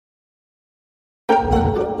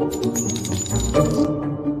Hey,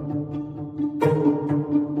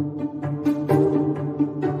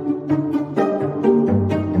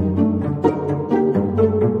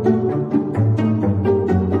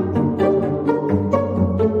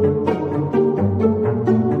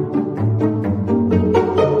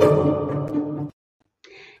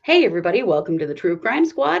 everybody, welcome to the True Crime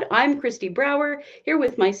Squad. I'm Christy Brower, here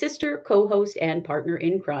with my sister, co host, and partner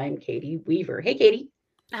in crime, Katie Weaver. Hey, Katie.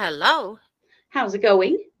 Hello. How's it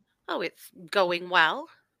going? Oh, it's going well.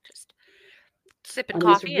 Just sipping On this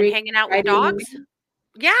coffee and rainy hanging out with Friday dogs. morning?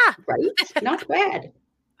 Yeah. Right? Not bad.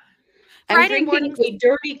 I'm Friday drinking mornings. a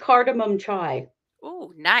dirty cardamom chai.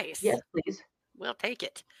 Ooh, nice. Yes, please. We'll take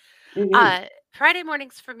it. Mm-hmm. Friday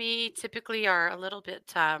mornings for me typically are a little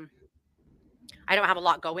bit I don't have a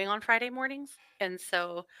lot going on Friday mornings. And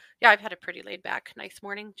so yeah, I've had a pretty laid back, nice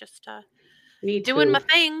morning, just Me doing my too.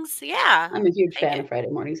 things. Yeah. I'm a huge Take fan it. of Friday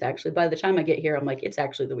mornings, actually. By the time I get here, I'm like, it's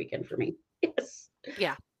actually the weekend for me. Yes.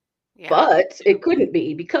 Yeah. Yeah, me But too. it couldn't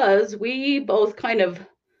be because we both kind of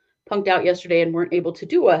punked out yesterday and weren't able to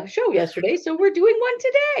do a show yesterday. So we're doing one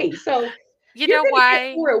today. So You you're know going to get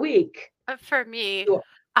why? 4 a week. For me, So-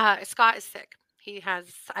 Scott is sick. He has,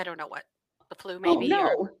 I don't know what, the flu Oh, maybe, or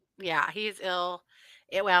no. yeah, he's ill.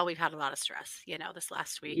 Well, we've had a lot of stress, this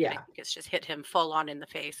last week, and I Yeah. think it's just hit him full on in the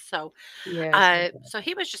face. So, Yes. I bet. so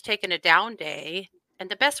he was just taking a down day, and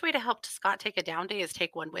the best way to help Scott take a down day is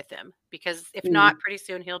take one with him, because if not, Mm, pretty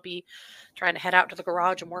soon he'll be trying to head out to the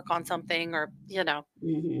garage and work on something, or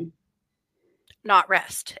mhm. not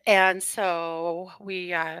rest. And so we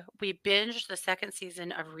binged the second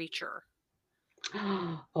season of Reacher.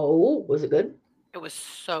 Oh, was it good? It was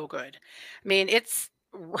so good. I mean, it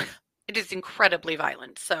is incredibly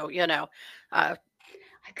violent. So, uh, I of course,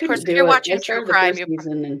 couldn't if do you're it. I watching true started the crime, first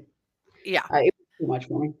season and yeah, it was too much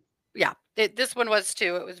for me. yeah. This one was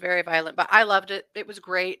too. It was very violent, but I loved it. It was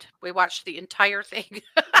great. We watched the entire thing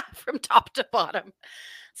from top to bottom.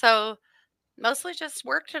 So mostly just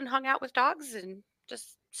worked and hung out with dogs and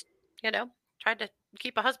just, you know, tried to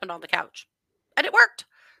keep a husband on the couch, and it worked.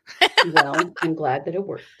 Well, I'm glad that it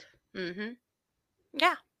worked. hmm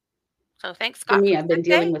Yeah. So thanks, For Scott, me, for the I've been sick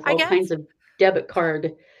day, dealing with I all guess. kinds of debit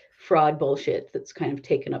card fraud bullshit that's kind of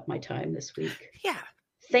taken up my time this week. Yeah.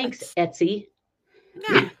 Thanks, That's Etsy.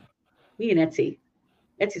 yeah. Me and Etsy.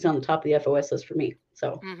 Etsy's on the top of the FOS list for me.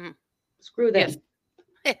 So hmm screw Yes.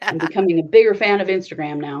 them. I'm becoming a bigger fan of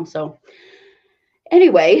Instagram now. So,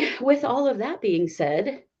 anyway, with all of that being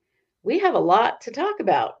said, we have a lot to talk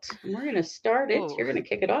about. And we're going to start it. Oh. You're going to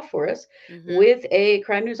kick it off for us hmm with a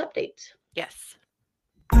crime news update. Yes.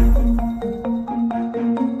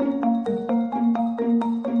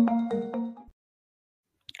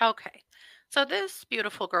 Okay. So this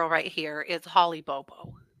beautiful girl right here is Holly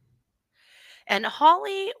Bobo. And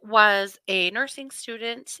Holly was a nursing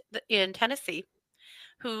student in Tennessee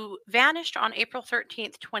who vanished on April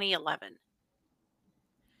 13th, 2011.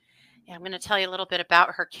 And I'm going to tell you a little bit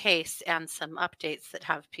about her case and some updates that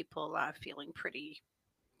have people feeling pretty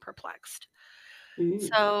perplexed. Mm.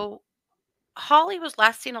 So, Holly was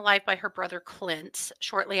last seen alive by her brother Clint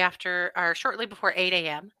shortly before 8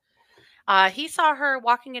 a.m. He saw her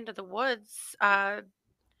walking into the woods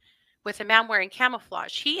with a man wearing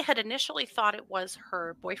camouflage. He had initially thought it was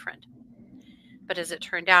her boyfriend, but as it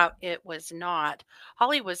turned out, it was not.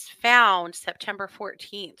 Holly was found September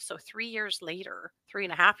 14th, so 3 years later,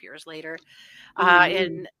 3.5 years later, Oh,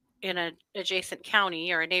 man. in an adjacent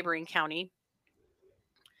county or a neighboring county.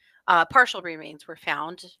 Partial remains were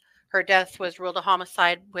found. Her death was ruled a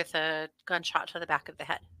homicide with a gunshot to the back of the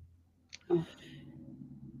head. Oh.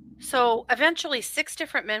 So eventually, 6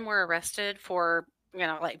 different men were arrested for,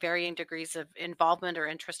 like varying degrees of involvement or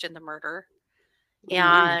interest in the murder. Oh,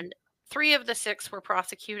 man. And 3 of the 6 were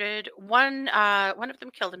prosecuted. One of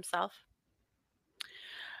them killed himself,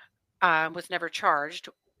 was never charged.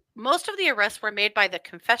 Most of the arrests were made by the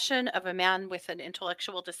confession of a man with an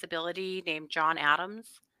intellectual disability named John Dylan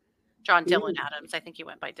Mm. Adams. I think he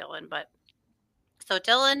went by Dylan, but so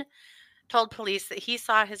Dylan told police that he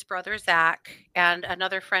saw his brother Zach and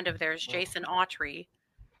another friend of theirs, Jason Autry,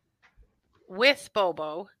 with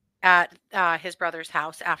Bobo at his brother's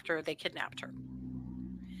house after they kidnapped her.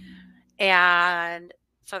 And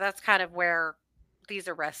so that's kind of where these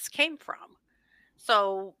arrests came from.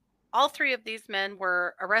 So all 3 of these men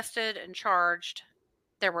were arrested and charged.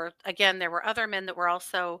 There were other men that were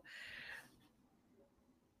also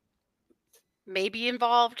maybe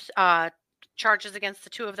involved. Charges against the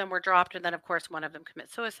 2 of them were dropped, and then of course one of them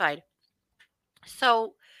commits suicide.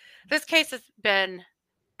 So this case has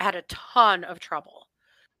had a ton of trouble.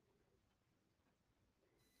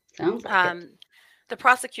 Sounds like it. The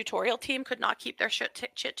prosecutorial team could not keep their shit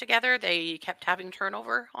together. They kept having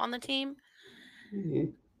turnover on the team.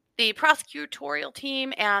 Mhm. The prosecutorial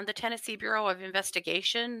team and the Tennessee Bureau of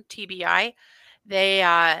Investigation, TBI,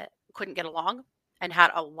 they couldn't get along and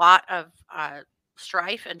had a lot of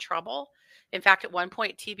strife and trouble. In fact, at one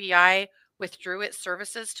point, TBI withdrew its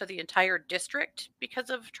services to the entire district because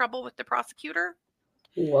of trouble with the prosecutor.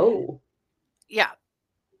 Whoa. Yeah.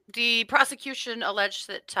 The prosecution alleged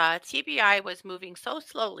that TBI was moving so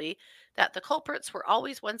slowly that the culprits were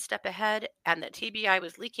always one step ahead and that TBI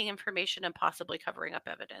was leaking information and possibly covering up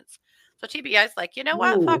evidence. So TBI's like, you know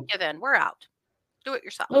what? Fuck Ooh. you then. We're out. Do it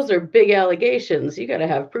yourself. Those are big allegations. You got to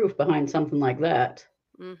have proof behind something like that,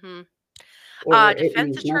 Mm-hmm. or it Defense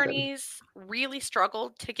means nothing. attorneys really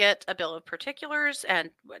struggled to get a bill of particulars and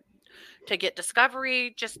to get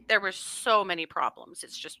discovery. Just there were so many problems.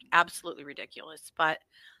 It's just absolutely ridiculous. But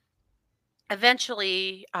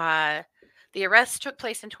eventually, the arrest took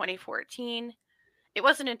place in 2014. It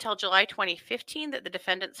wasn't until July 2015 that the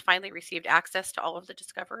defendants finally received access to all of the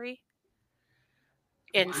discovery.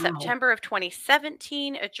 In Wow. September of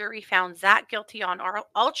 2017, a jury found Zach guilty on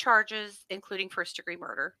all charges, including first-degree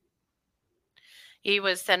murder. He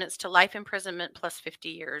was sentenced to life imprisonment plus 50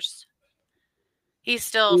 years. He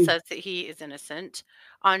still Mm. says that he is innocent.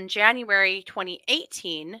 On January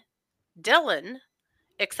 2018, Dylan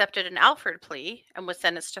accepted an Alford plea and was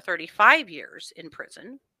sentenced to 35 years in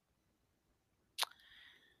prison.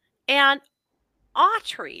 And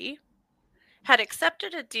Autry had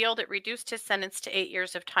accepted a deal that reduced his sentence to 8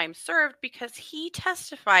 years of time served because he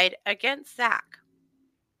testified against Zach.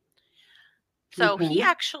 So Okay. he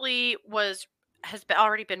actually has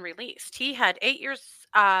already been released. He had 8 years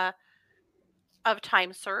of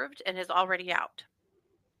time served and is already out.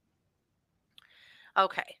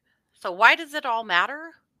 Okay, so why does it all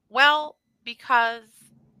matter? Well, because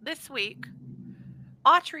this week,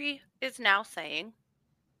 Autry is now saying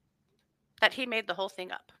that he made the whole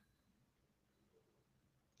thing up.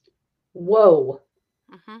 Whoa.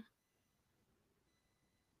 Mm-hmm.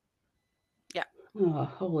 Yeah. Oh,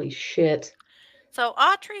 holy shit. So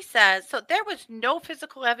Autry says, so there was no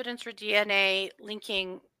physical evidence or DNA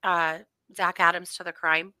linking Zach Adams to the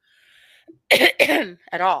crime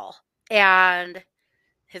at all. And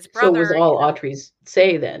his So it was brother, all Autry's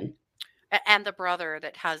say then. and the brother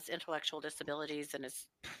that has intellectual disabilities and is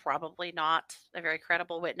probably not a very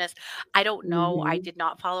credible witness. I don't know. I Hmm. did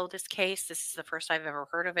not follow this case. This is the first I've ever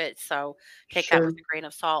heard of it. So take that with Sure. a grain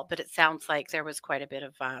of salt. But it sounds like there was quite a bit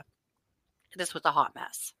of, this was a hot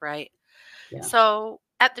mess, right? Yeah. So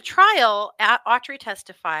at the trial, Autry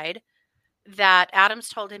testified that Adams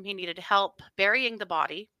told him he needed help burying the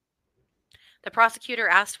body. The prosecutor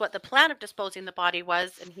asked what the plan of disposing the body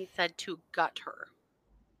was, and he said to gut her.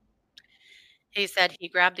 He said he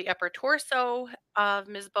grabbed the upper torso of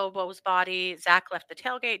Ms. Bobo's body. Zach left the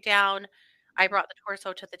tailgate down. I brought the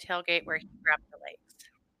torso to the tailgate where he grabbed the legs.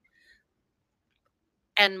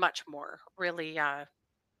 And much more. Really,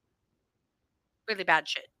 really bad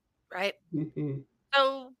shit, right? Hmm.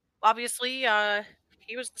 So obviously,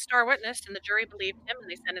 he was the star witness, and the jury believed him, and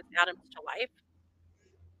they sentenced Adams to life.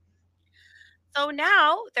 So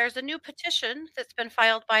now there's a new petition that's been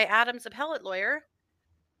filed by Adams' appellate lawyer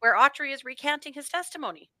where Autry is recanting his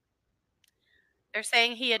testimony. They're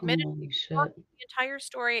saying he admitted Holy to shit. the entire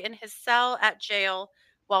story in his cell at jail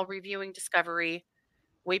while reviewing discovery.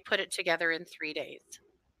 We put it together in 3 days.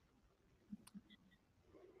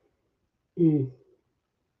 Mm.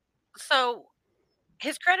 So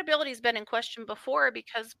his credibility has been in question before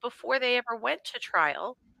because before they ever went to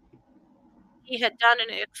trial, he had done an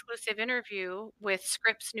exclusive interview with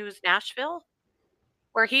Scripps News Nashville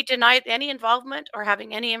where he denied any involvement or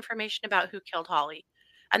having any information about who killed Holly.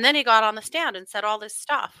 And then he got on the stand and said all this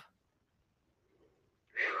stuff.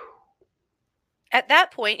 At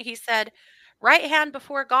that point, he said, right hand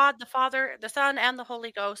before God, the Father, the Son, and the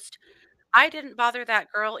Holy Ghost, I didn't bother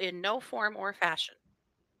that girl in no form or fashion.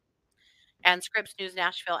 And Scripps News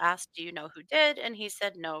Nashville asked, do you know who did? And he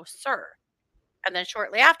said, no, sir. And then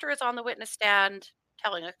shortly after is on the witness stand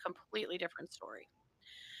telling a completely different story.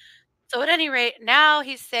 So at any rate, now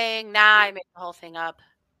he's saying, nah, I made the whole thing up.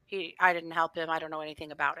 I didn't help him. I don't know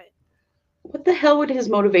anything about it. What the hell would his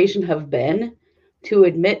motivation have been to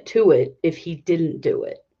admit to it if he didn't do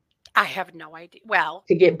it? I have no idea. Well,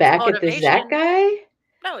 To get his back at this Zach motivation, guy?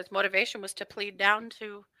 no, his motivation was to plead down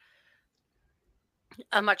to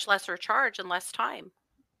a much lesser charge and less time.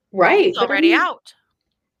 And Right. he's But I already mean, out,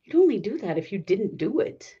 you'd only do that if you didn't do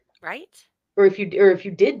it. right? Or if you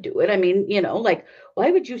did do it. I mean, like,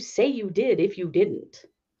 why would you say you did if you didn't?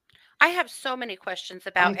 I have so many questions I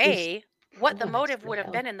about just A, what the What motive the would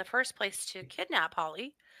have been hell? in the first place to kidnap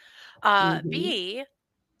Holly. Mhm. B,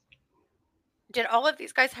 did all of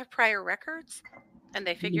these guys have prior records and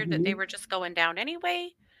they figured that they Mhm. were just going down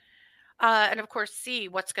anyway? And of course, C,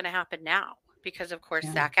 what's going to happen now? Because, of course,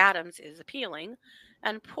 Yeah. Zach Adams is appealing,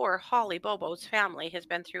 and poor Holly Bobo's family has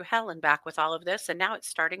been through hell and back with all of this, and now it's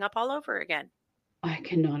starting up all over again. I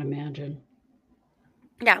cannot imagine.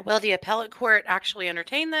 Yeah, will the appellate court actually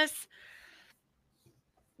entertain this?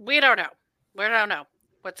 We don't know. We don't know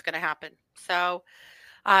what's going to happen. So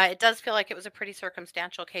it does feel like it was a pretty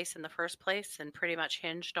circumstantial case in the first place and pretty much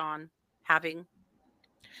hinged on having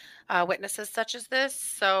witnesses such as this.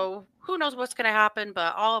 So who knows what's going to happen,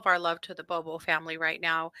 but all of our love to the Bobo family right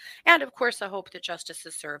now. And of course, I hope that justice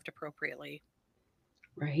is served appropriately.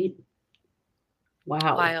 Right?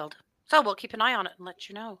 Wow. Wild. So we'll keep an eye on it and let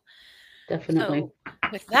you know. Definitely. So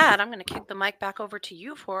with that, I'm going to kick the mic back over to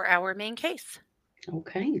you for our main case.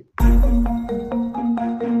 Okay.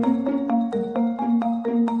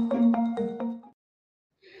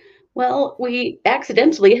 Well, we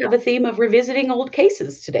accidentally have a theme of revisiting old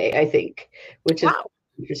cases today, I think, which is Wow.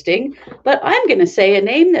 interesting. But I'm going to say a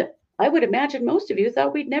name that I would imagine most of you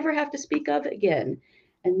thought we'd never have to speak of again,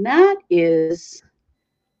 and that is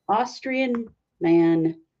Austrian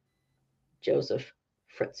man Josef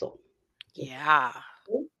Fritzl. Yeah.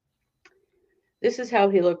 This is how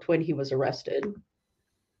he looked when he was arrested.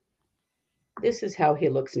 This is how he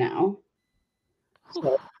looks now. Whew.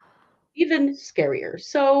 So even scarier.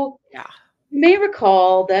 So Yeah. you may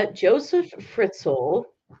recall that Josef Fritzl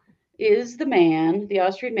is the man, the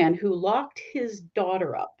Austrian man, who locked his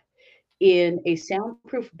daughter up in a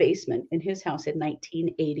soundproof basement in his house in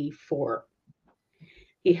 1984.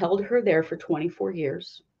 He held her there for 24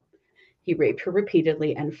 years. He raped her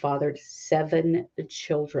repeatedly and fathered 7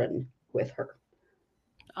 children with her.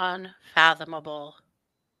 Unfathomable.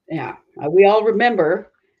 Yeah, we all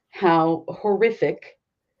remember how horrific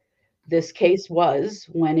this case was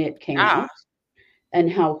when it came Yeah. out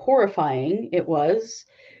and how horrifying it was.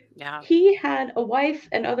 Yeah. He had a wife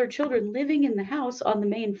and other children living in the house on the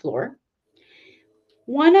main floor.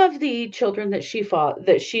 One of the children that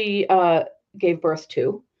she gave birth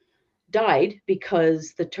to died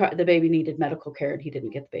because the baby needed medical care and he didn't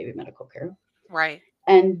get the baby medical care. Right.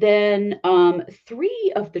 And then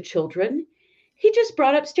 3 of the children, he just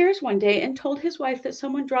brought upstairs one day and told his wife that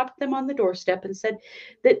someone dropped them on the doorstep and said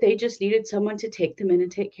that they just needed someone to take them in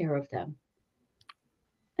and take care of them.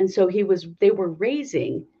 And so they were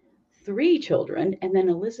raising 3 children, and then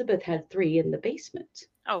Elizabeth had 3 in the basement.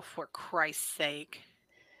 Oh, for Christ's sake.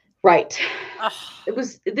 Right. Oh.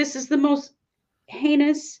 This is the most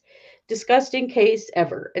heinous, disgusting case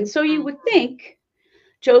ever. And so you would Mhm. think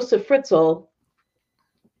Josef Fritzl,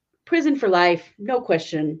 prison for life, no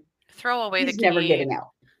question. Throw away the He's never key. getting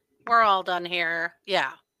out. We're all done here.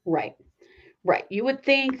 Yeah, Right. Right. You would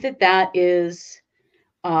think that that is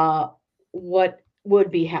what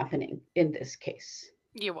would be happening in this case.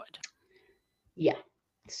 you would. Yeah.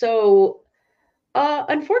 So,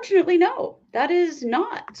 unfortunately, no, that is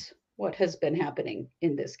not what has been happening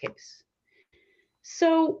in this case.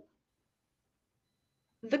 So,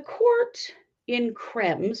 the court in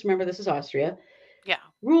Krems, remember this is Austria, Yeah.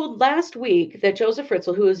 ruled last week that Josef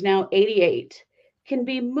Fritzl, who is now 88, can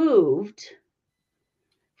be moved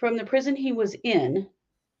from the prison he was in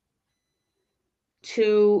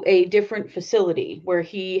to a different facility where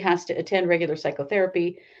he has to attend regular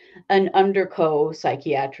psychotherapy and undergo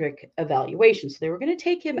psychiatric evaluation. So they were going to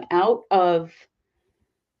take him out of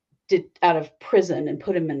prison and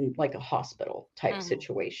put him in like a hospital type Mhm.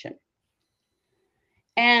 situation.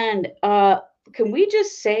 And can we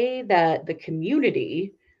just say that the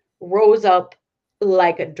community rose up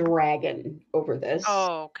like a dragon over this?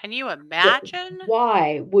 Oh, can you That imagine?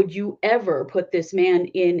 why would you ever put this man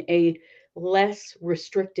in a less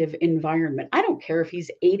restrictive environment? I don't care if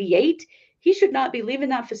he's 88. He should not be leaving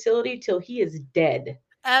that facility till he is dead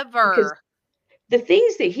because Ever. the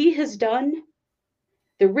things that he has done,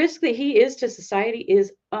 the risk that he is to society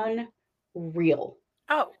is unreal.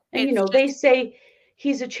 Oh, And it's they just, say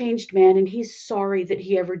he's a changed man and he's sorry that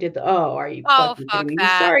he ever did the oh, are you oh, fucking kidding fuck me?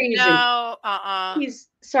 that. No, uh-uh. He's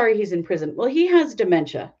sorry he's in prison. Well, he has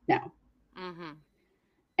dementia now. Mhm.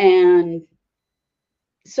 And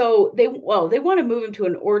so they want to move him to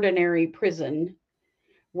an ordinary prison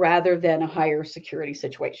rather than a higher security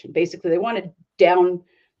situation. Basically, they want to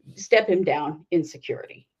step him down in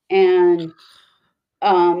security. And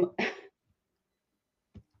um,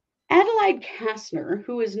 Adelaide Kastner,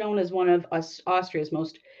 who is known as one of Austria's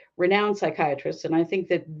most renowned psychiatrists, and I think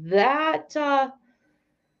that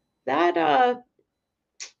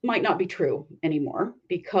might not be true anymore Yeah.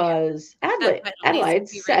 because That title needs to Adelaide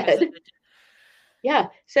be said, revisited. yeah,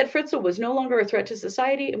 said Fritzl was no longer a threat to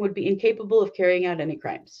society and would be incapable of carrying out any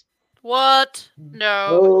crimes. What?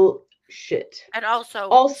 No. Bullshit. And also,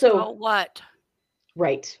 Also, so what?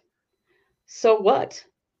 right. So what?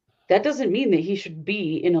 That doesn't mean that he should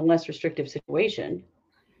be in a less restrictive situation.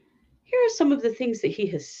 Here are some of the things that he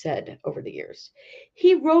has said over the years.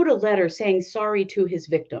 He wrote a letter saying sorry to his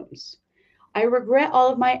victims. I regret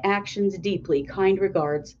all of my actions deeply. Kind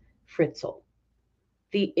regards, Fritzl.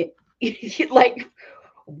 The like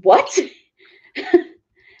what?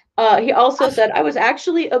 He also Ugh. said I was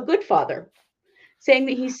actually a good father, saying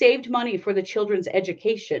that he saved money for the children's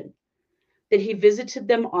education, that he visited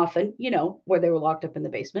them often, where they were locked up in the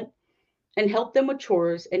basement, and helped them with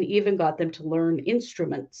chores and even got them to learn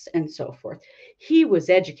instruments and so forth. He was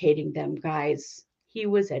educating them, guys. He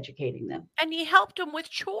was educating them. And he helped him with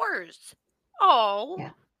chores. Oh,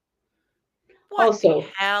 Yeah. what the Also,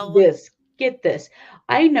 hell? get this.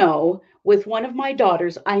 I know with one of my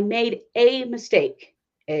daughters, I made a mistake,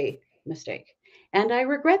 and I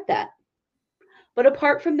regret that. But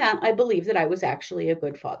apart from that, I believe that I was actually a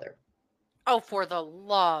good father. Oh, for the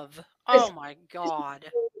love. This Oh my God.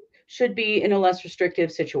 should be in a less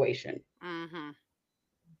restrictive situation. Mhm.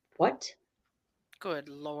 What? Good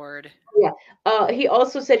Lord. Yeah. He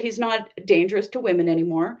also said he's not dangerous to women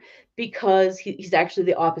anymore because he's actually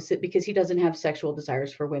the opposite because he doesn't have sexual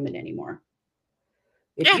desires for women anymore.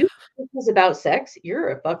 If Yeah. you think this is about sex, you're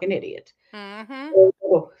a fucking idiot. Mhm.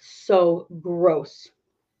 Oh, so gross.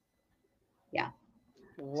 Yeah.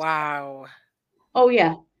 Wow. Oh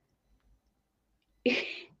yeah.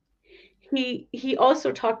 He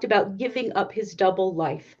also talked about giving up his double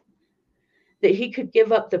life. That he could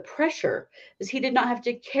give up the pressure as he did not have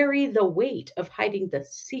to carry the weight of hiding the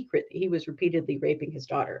secret that he was repeatedly raping his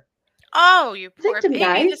daughter. Oh, you poor Victim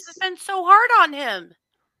baby. This has guys. been so hard on him.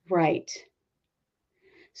 Right.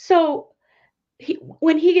 So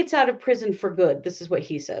when he gets out of prison for good, this is what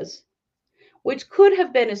he says, which could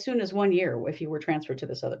have been as soon as 1 year if he were transferred to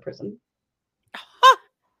this other prison.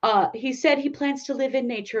 Huh. He said he plans to live in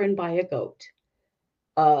nature and buy a goat.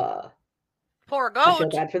 Uh, Poor I feel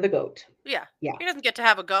goat. bad for the goat. Yeah. Yeah. He doesn't get to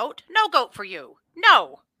have a goat. No goat for you.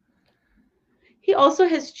 No. He also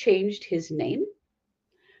has changed his name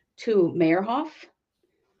to Meyerhoff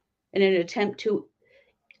in an attempt to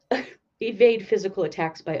evade physical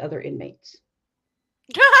attacks by other inmates.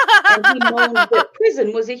 And he moaned that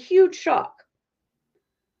prison was a huge shock.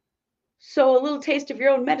 So a little taste of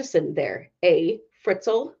your own medicine there,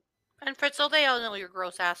 Fritzl? And Fritzl, they all know your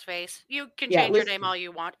gross ass face. You can Yeah, change your name listen, all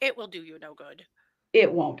you want. It will do you no good.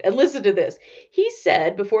 it won't. And listen to this. He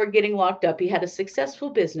said before getting locked up, he had a successful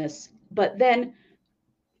business, but then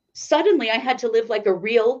suddenly I had to live like a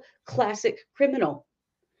real classic criminal.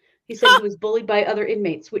 He said he was bullied by other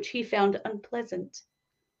inmates, which he found unpleasant.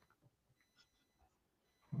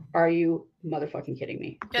 Are you motherfucking kidding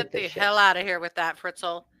me with Get this the hell shit? out of here with that,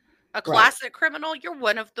 Fritzl. A Right. classic criminal? You're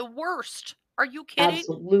one of the worst. Are you kidding?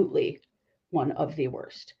 Absolutely one of the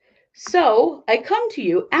worst. So I come to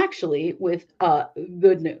you actually with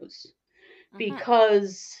good news Hmm.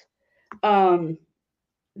 because um,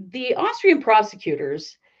 the Austrian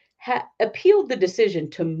prosecutors appealed the decision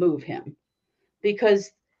to move him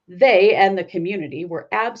because they and the community were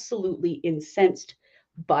absolutely incensed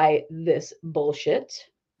by this bullshit.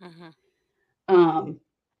 Hmm. Um,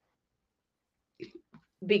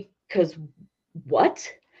 because what?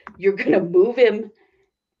 You're going to move him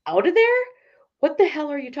out of there? What the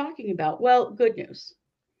hell are you talking about? Well, good news.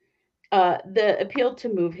 The appeal to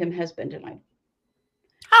move him has been denied.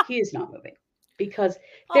 Huh. He is not moving because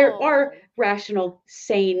there are Oh. rational,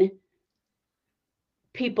 sane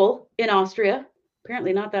people in Austria,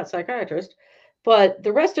 apparently not that psychiatrist, but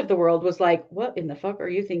the rest of the world was like, what in the fuck are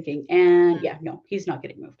you thinking? And Mhm. yeah, no, he's not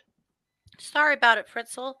getting moved. Sorry about it,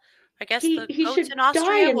 Fritzl. I guess the He goats should in die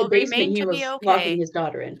Austria in the will basement remain he to be was locking okay. his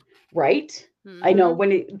daughter in, right? I know Hmm.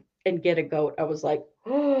 when it and get a goat, I was like,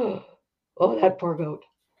 oh, that poor goat.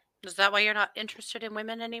 Is that why you're not interested in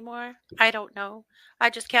women anymore? I don't know.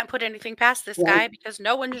 I just can't put anything past this Right. guy because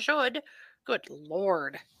no one should. Good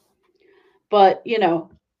Lord. But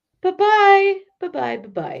bye bye, bye bye, bye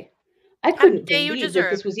bye. I Have the couldn't day you believe that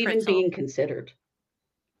deserve, this was even Fritzl. being considered.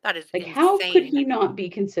 That is Like, how could insane. he not be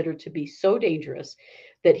considered to be so dangerous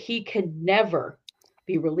that he can never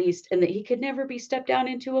be released and that he could never be stepped down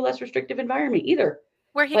into a less restrictive environment either?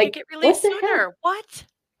 Where he could Like, get what released the hell? sooner. What?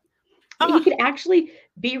 That he Oh. could actually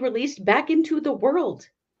be released back into the world.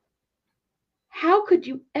 How could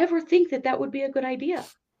you ever think that that would be a good idea?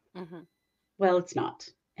 Hmm. Well, it's not.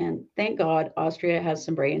 And thank God Austria has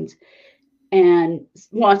some brains and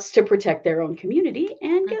wants to protect their own community.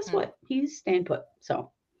 And guess Mhm. what? He's staying put.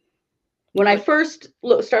 So when I Good. first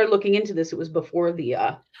started looking into this, it was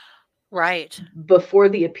Right. before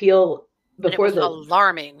the appeal, And it before was the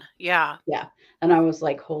alarming. Yeah. yeah, and I was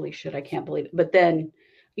like, holy shit, I can't believe it. But then,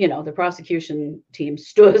 the prosecution team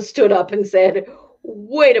stood up and said,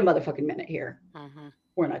 wait a motherfucking minute here, Mhm.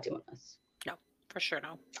 we're not doing this. No, for sure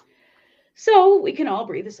no. So we can all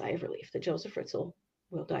breathe a sigh of relief that Josef Fritzl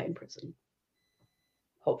will die in prison,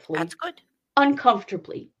 That's hopefully good.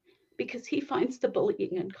 uncomfortably, because he finds the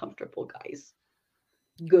bullying uncomfortable, guys.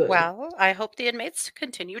 Good. Well, I hope the inmates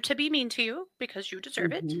continue to be mean to you because you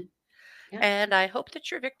deserve it. Hmm. Yeah, And I hope that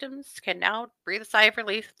your victims can now breathe a sigh of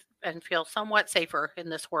relief and feel somewhat safer in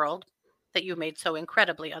this world that you made so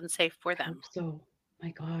incredibly unsafe for I them. hope so.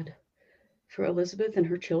 My God. For Elizabeth and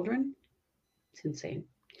her children, it's insane.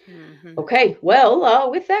 Hmm. Okay, well,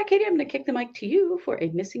 with that, Katie, I'm going to kick the mic to you for a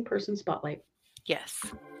missing person spotlight. Yes.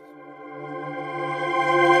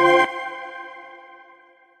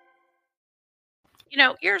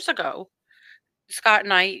 Years ago, Scott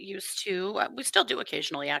and I used to, we still do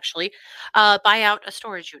occasionally actually, buy out a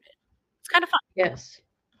storage unit. It's kind of fun. Yes.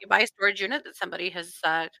 You buy a storage unit that somebody has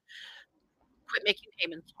quit making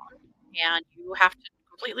payments on, and you have to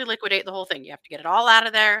completely liquidate the whole thing. You have to get it all out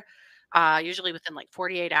of there, usually within like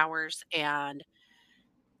 48 hours, and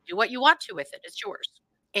do what you want to with it. It's yours.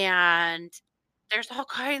 And there's all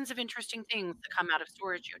kinds of interesting things that come out of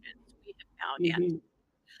storage units. We have found Hmm.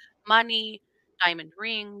 money, diamond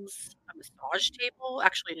rings, a massage table,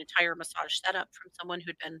 actually an entire massage setup from someone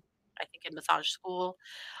who'd been, I think, in massage school,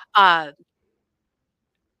 uh,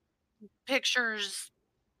 pictures,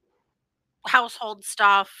 household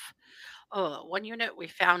stuff. Oh, one unit we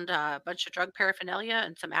found a bunch of drug paraphernalia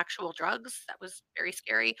and some actual drugs. That was very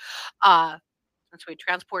scary. Uh, since we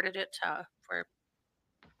transported it for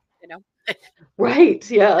you know Right.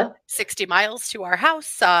 Yeah. 60 miles to our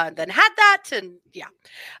house, then had that, and yeah,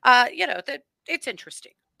 that it's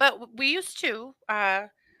interesting. But we used to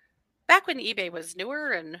back when eBay was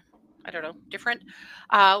newer and I don't know, different,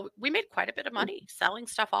 we made quite a bit of money selling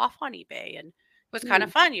stuff off on eBay. And it was kind of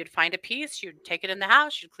Mm. fun. You'd find a piece, you'd take it in the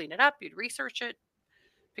house, you'd clean it up, you'd research it,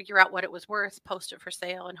 figure out what it was worth, post it for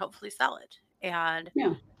sale, and hopefully sell it. And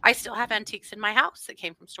Yeah. I still have antiques in my house that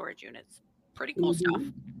came from storage units. Pretty cool stuff.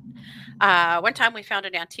 Hmm. One time we found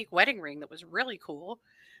an antique wedding ring that was really cool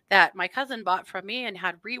that my cousin bought from me and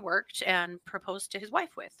had reworked and proposed to his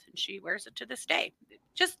wife with. And she wears it to this day.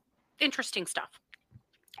 Just interesting stuff.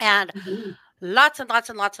 And Hmm. lots and lots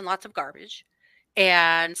and lots and lots of garbage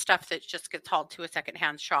and stuff that just gets hauled to a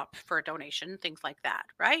secondhand shop for a donation, things like that,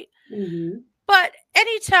 right? Hmm. But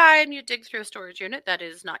anytime you dig through a storage unit that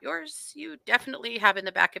is not yours, you definitely have in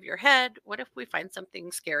the back of your head, what if we find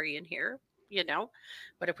something scary in here? You know,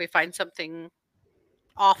 what if we find something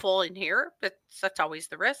awful in here? That's always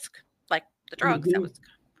the risk. Like the drugs, that Hmm. was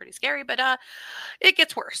pretty scary, but it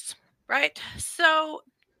gets worse, right? So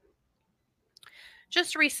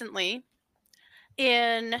just recently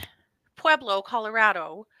in Pueblo,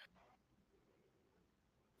 Colorado,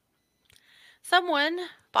 someone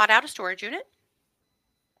bought out a storage unit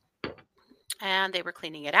and they were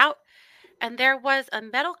cleaning it out. And there was a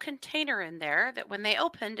metal container in there that when they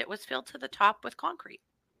opened, it was filled to the top with concrete,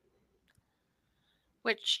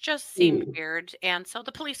 which just seemed Mm. weird. And so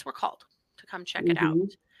the police were called to come check it out. Hmm.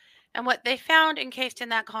 And what they found encased in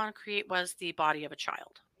that concrete was the body of a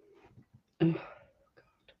child. Ugh.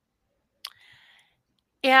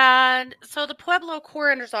 And so the Pueblo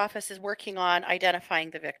coroner's office is working on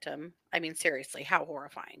identifying the victim. I mean, seriously, how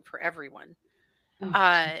horrifying for everyone. Oh,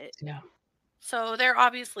 Uh, Jesus. Yeah. so they're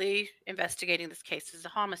obviously investigating this case as a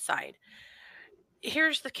homicide.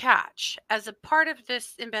 Here's the catch. As a part of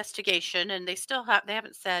this investigation, and they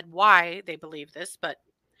haven't said why they believe this, but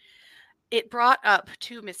it brought up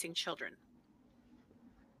two missing children.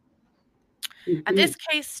 And Hmm. this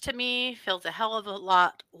case to me feels a hell of a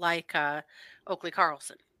lot like Oakley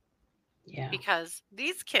Carlson Yeah. because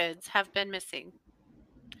these kids have been missing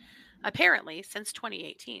apparently since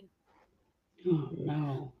 2018. Oh,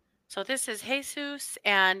 no. So this is Jesus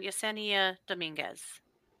and Yesenia Dominguez.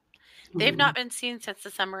 They've Oh, not been seen since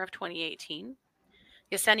the summer of 2018.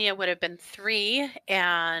 Yesenia would have been 3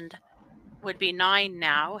 and would be 9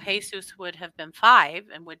 now. Jesus would have been 5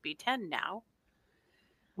 and would be 10 now.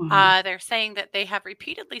 wow. They're saying that they have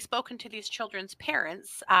repeatedly spoken to these children's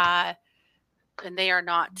parents, and they are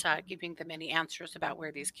not giving them any answers about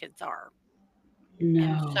where these kids are. And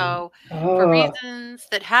No. so, for Oh. reasons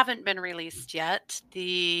that haven't been released yet,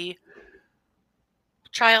 the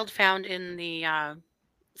child found in the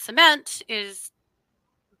cement is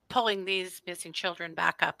pulling these missing children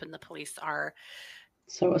back up, and the police are.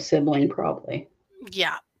 So a sibling, probably.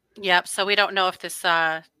 Yeah. Yep. So we don't know if this,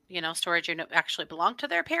 storage unit actually belonged to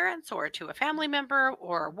their parents or to a family member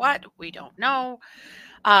or what. We don't know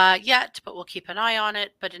yet, but we'll keep an eye on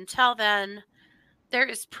it. But until then, there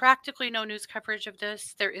is practically no news coverage of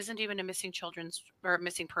this. There isn't even a missing children's or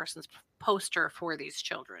missing persons poster for these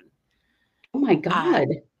children. Oh my God.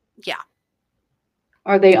 Yeah.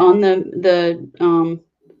 Are they on the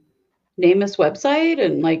NamUs website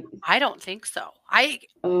and like? I don't think so.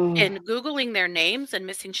 In Googling their names and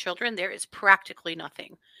missing children, there is practically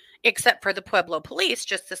nothing except for the Pueblo police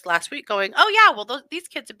just this last week going, oh, yeah, well, these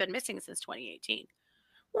kids have been missing since 2018.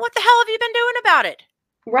 What the hell have you been doing about it?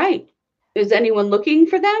 Right. Is anyone looking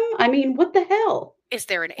for them? I mean, what the hell? Is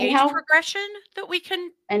there an age progression that we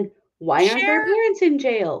can And why aren't their parents in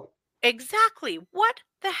jail? Exactly. What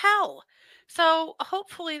the hell? So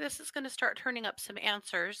hopefully this is going to start turning up some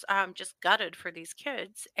answers. I'm just gutted for these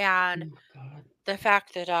kids and the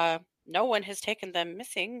fact that no one has taken them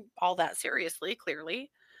missing all that seriously,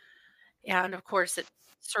 clearly. And of course, it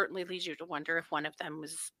certainly leads you to wonder if one of them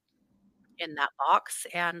was in that box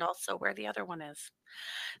and also where the other one is.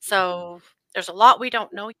 So there's a lot we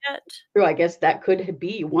don't know yet. True, I guess that could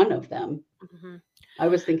be one of them. Mm-hmm. I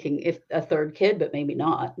was thinking if a third kid, but maybe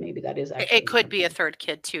not. Maybe that is actually. It could be a third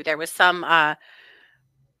kid too. There was some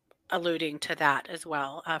alluding to that as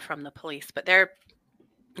well from the police, but they're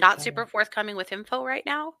not super forthcoming with info right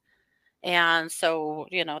now. And so,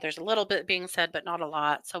 there's a little bit being said, but not a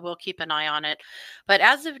lot. So we'll keep an eye on it. But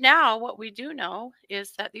as of now, what we do know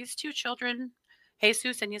is that these two children,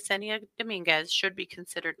 Jesus and Yesenia Dominguez, should be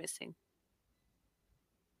considered missing.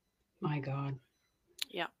 My God.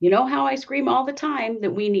 Yeah. You know how I scream all the time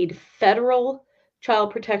that we need federal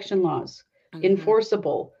child protection laws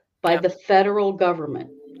enforceable by the federal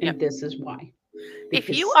government. And this is why. Because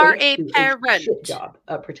if you are a parent, shit job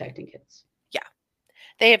of protecting kids.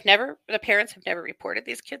 The parents have never reported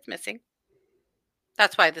these kids missing.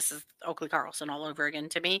 That's why this is Oakley Carlson all over again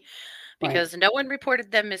to me, because no one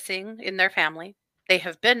reported them missing in their family. They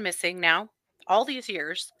have been missing now all these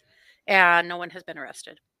years, and no one has been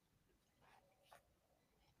arrested.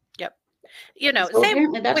 Yep. So same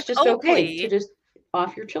apparently that's with just Oakley. Okay to just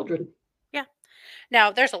off your children. Yeah.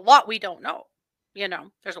 Now there's a lot we don't know.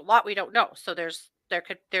 There's a lot we don't know. So there's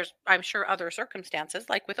I'm sure other circumstances,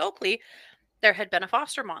 like with Oakley, there had been a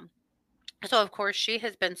foster mom. So of course she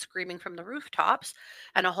has been screaming from the rooftops,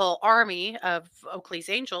 and a whole army of Oakley's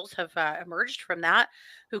angels have emerged from that,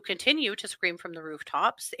 who continue to scream from the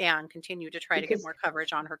rooftops and continue to try to get more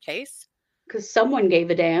coverage on her case. Because someone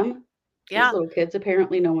gave a damn. Yeah. These little kids,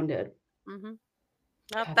 apparently no one did.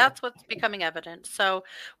 Mm-hmm. That's what's becoming evident. So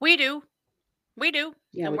we do.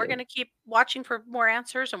 Yeah, and we're going to keep watching for more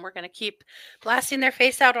answers, and we're going to keep blasting their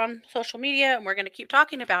face out on social media, and we're going to keep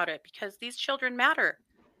talking about it, because these children matter.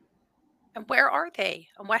 And where are they?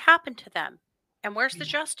 And what happened to them? And where's the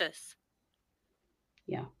justice?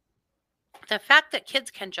 Yeah. The fact that kids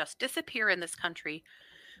can just disappear in this country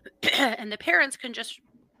and the parents can just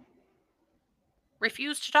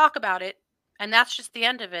refuse to talk about it, and that's just the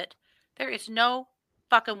end of it. There is no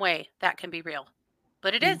fucking way that can be real.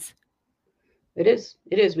 But it is. It is.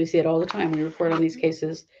 It is. We see it all the time. We report on these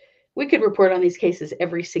cases. We could report on these cases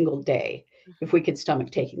every single day if we could stomach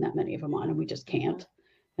taking that many of them on, and we just can't.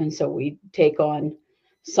 And so we take on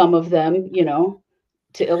some of them,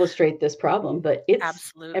 to illustrate this problem, but it's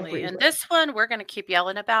absolutely everywhere. And this one we're going to keep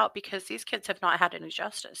yelling about, because these kids have not had any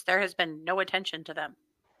justice. There has been no attention to them.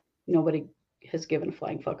 Nobody has given a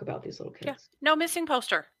flying fuck about these little kids. Yeah. No missing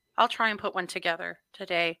poster. I'll try and put one together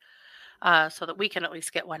today so that we can at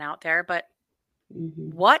least get one out there. But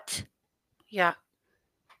what? Yeah.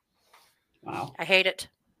 Wow. I hate it.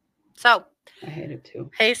 So. I hate it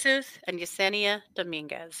too. Jesus and Yesenia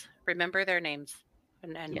Dominguez. Remember their names.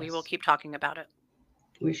 And yes. We will keep talking about it.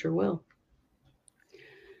 We sure will.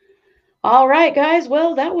 All right, guys.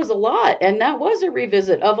 Well, that was a lot. And that was a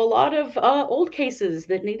revisit of a lot of old cases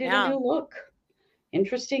that needed a new look.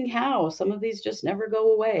 Interesting how some of these just never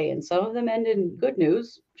go away. And some of them end in good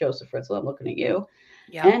news. Josef Fritzl, I'm looking at you.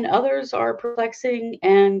 Yeah. And others are perplexing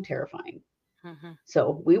and terrifying.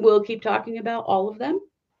 So we will keep talking about all of them.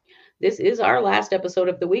 This is our last episode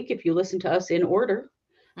of the week. If you listen to us in order,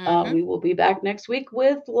 we will be back next week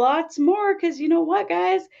with lots more. Because you know what,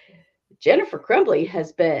 guys? Jennifer Crumbley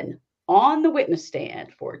has been on the witness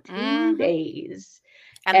stand for 2 days.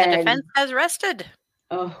 And the defense has rested.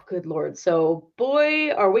 Oh, good Lord. So,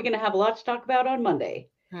 boy, are we going to have a lot to talk about on Monday.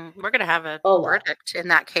 We're going to have a verdict in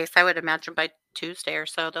that case. I would imagine by Tuesday or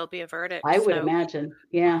so, there'll be a verdict. I would imagine.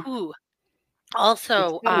 Yeah. Ooh.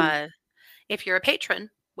 Also, if you're a patron,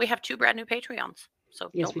 We have 2 brand new Patreons, so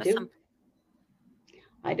Yes, don't we miss do. them.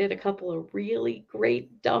 I did a couple of really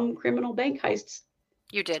great, dumb criminal bank heists.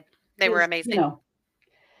 You did. They were 'Cause, amazing.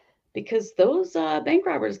 because those bank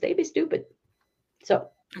robbers, they be stupid. So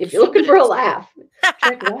if you're Stupid looking for a as- laugh,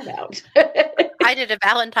 check that out. I did a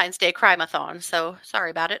Valentine's Day crime-a-thon, so sorry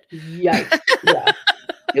about it. Yikes. Yeah.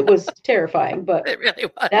 It was terrifying, but It really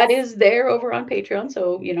was. that is there over on Patreon.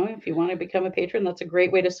 So, if you want to become a patron, that's a great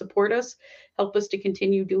way to support us, help us to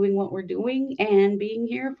continue doing what we're doing and being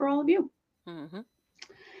here for all of you. Mhm.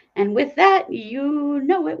 And with that,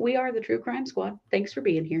 we are the True Crime Squad. Thanks for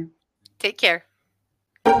being here. Take care.